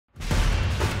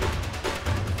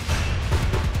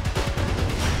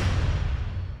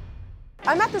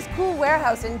I'm at this cool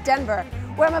warehouse in Denver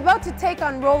where I'm about to take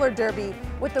on roller derby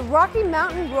with the Rocky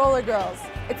Mountain Roller Girls.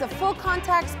 It's a full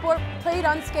contact sport played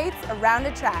on skates around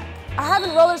a track. I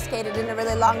haven't roller skated in a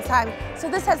really long time, so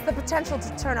this has the potential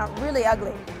to turn out really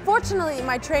ugly. Fortunately,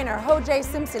 my trainer, Ho-Jae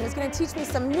Simpson, is going to teach me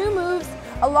some new moves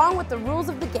along with the rules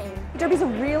of the game. Derby's a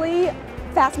really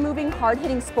fast-moving,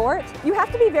 hard-hitting sport. You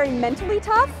have to be very mentally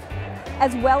tough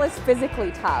as well as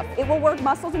physically tough. It will work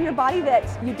muscles in your body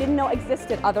that you didn't know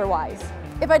existed otherwise.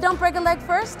 If I don't break a leg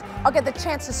first, I'll get the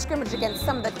chance to scrimmage against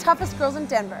some of the toughest girls in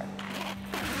Denver.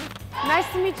 Nice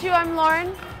to meet you, I'm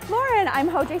Lauren. Lauren, I'm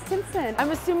Ho-Jae Simpson. I'm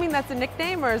assuming that's a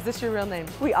nickname, or is this your real name?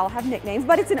 We all have nicknames,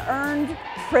 but it's an earned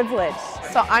privilege.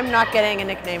 So I'm not getting a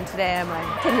nickname today, am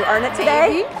I? Can you earn it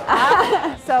today?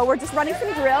 Maybe. So we're just running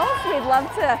some drills. We'd love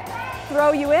to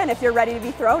throw you in if you're ready to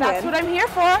be thrown in. That's what I'm here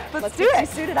for. Let's do it. Get you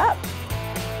suited up.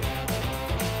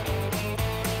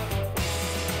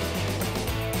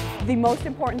 The most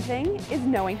important thing is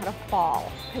knowing how to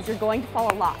fall, because you're going to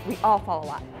fall a lot. We all fall a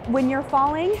lot. When you're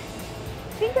falling,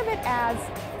 think of it as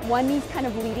one knee's kind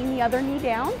of leading the other knee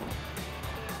down.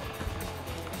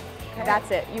 Okay. That's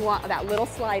it. You want that little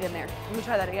slide in there. Let me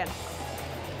try that again.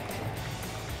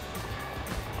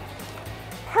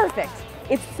 Perfect.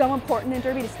 It's so important in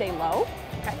derby to stay low.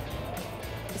 Okay.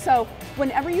 So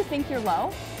whenever you think you're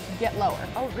low, get lower.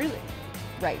 Oh, really?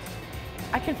 Right.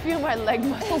 I can feel my leg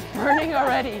muscles burning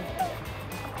already.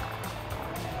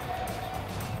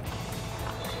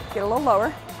 Get a little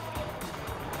lower.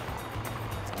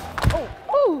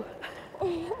 Oh,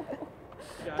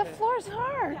 the floor's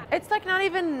hard. It's like not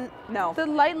even the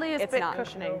lightliest bit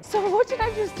cushioning. So what did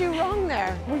I just do wrong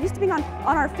there? We're used to being on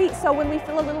our feet, so when we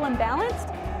feel a little imbalanced,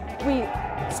 we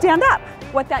stand up.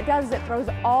 What that does is it throws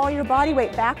all your body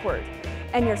weight backward,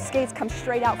 and your skates come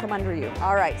straight out from under you.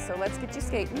 All right, so let's get you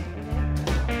skating.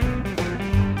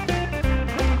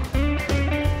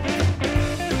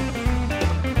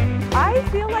 I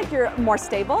feel like you're more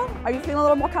stable. Are you feeling a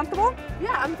little more comfortable?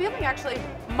 Yeah, I'm feeling actually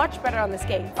much better on the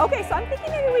skates. Okay, so I'm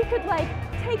thinking maybe we could like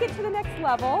take it to the next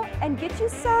level and get you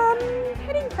some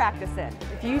hitting practice in.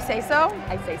 If you say so,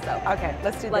 I say so. Okay,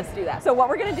 let's do this. Let's do that. So what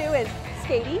we're gonna do is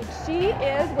Skaty, she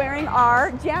is wearing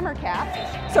our jammer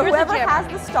cap. So whoever has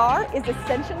the star is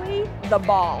essentially the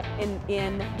ball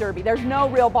in derby. There's no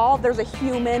real ball, there's a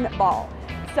human ball.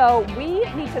 So we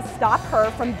need to stop her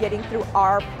from getting through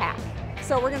our pack.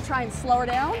 So we're gonna try and slow her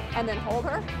down and then hold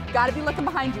her. Gotta be looking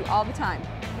behind you all the time.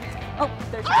 Oh,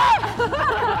 there she goes.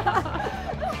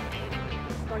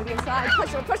 Going to the inside,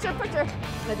 push her, push her, push her.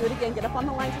 I'm gonna do it again, get up on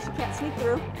the line so she can't sneak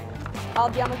through. All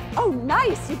down. Oh,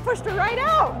 nice, you pushed her right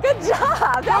out. Good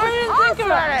job, that was awesome. Think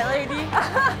about it, lady.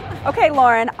 Okay,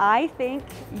 Lauren, I think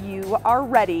you are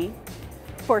ready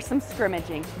for some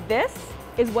scrimmaging. This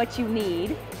is what you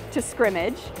need to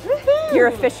scrimmage. Your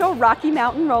official Rocky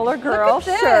Mountain Roller Girl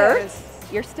shirt.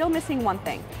 You're still missing one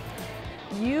thing.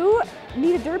 You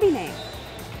need a derby name.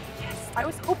 Yes, I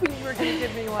was hoping you were going to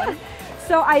give me one.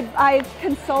 So I've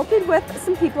consulted with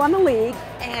some people on the league.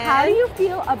 And how do you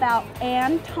feel about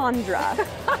Antondra?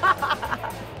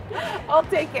 I'll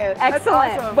take it.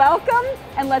 Excellent. Awesome. Welcome,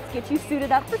 and let's get you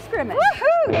suited up for scrimmage.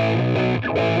 Woohoo!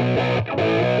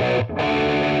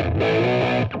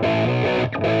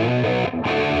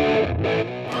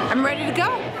 I'm ready to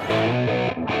go.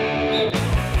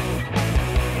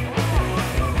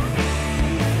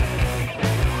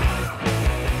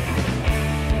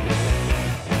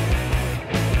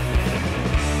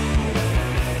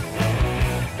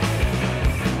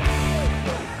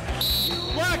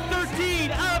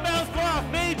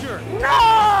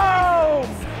 No!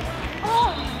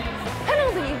 Oh,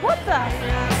 penalty, what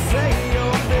the?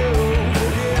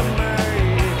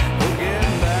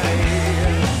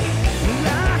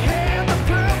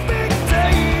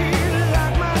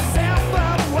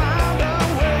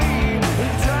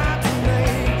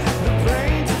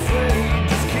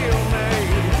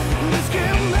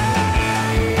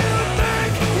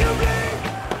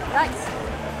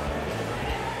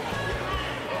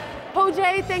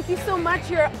 Ho-Jae, thank you so much.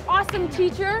 You're an awesome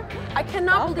teacher. I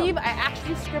cannot believe I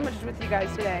actually scrimmaged with you guys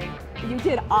today. You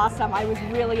did awesome. I was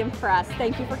really impressed.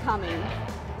 Thank you for coming.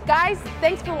 Guys,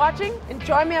 thanks for watching and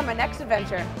join me on my next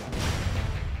adventure.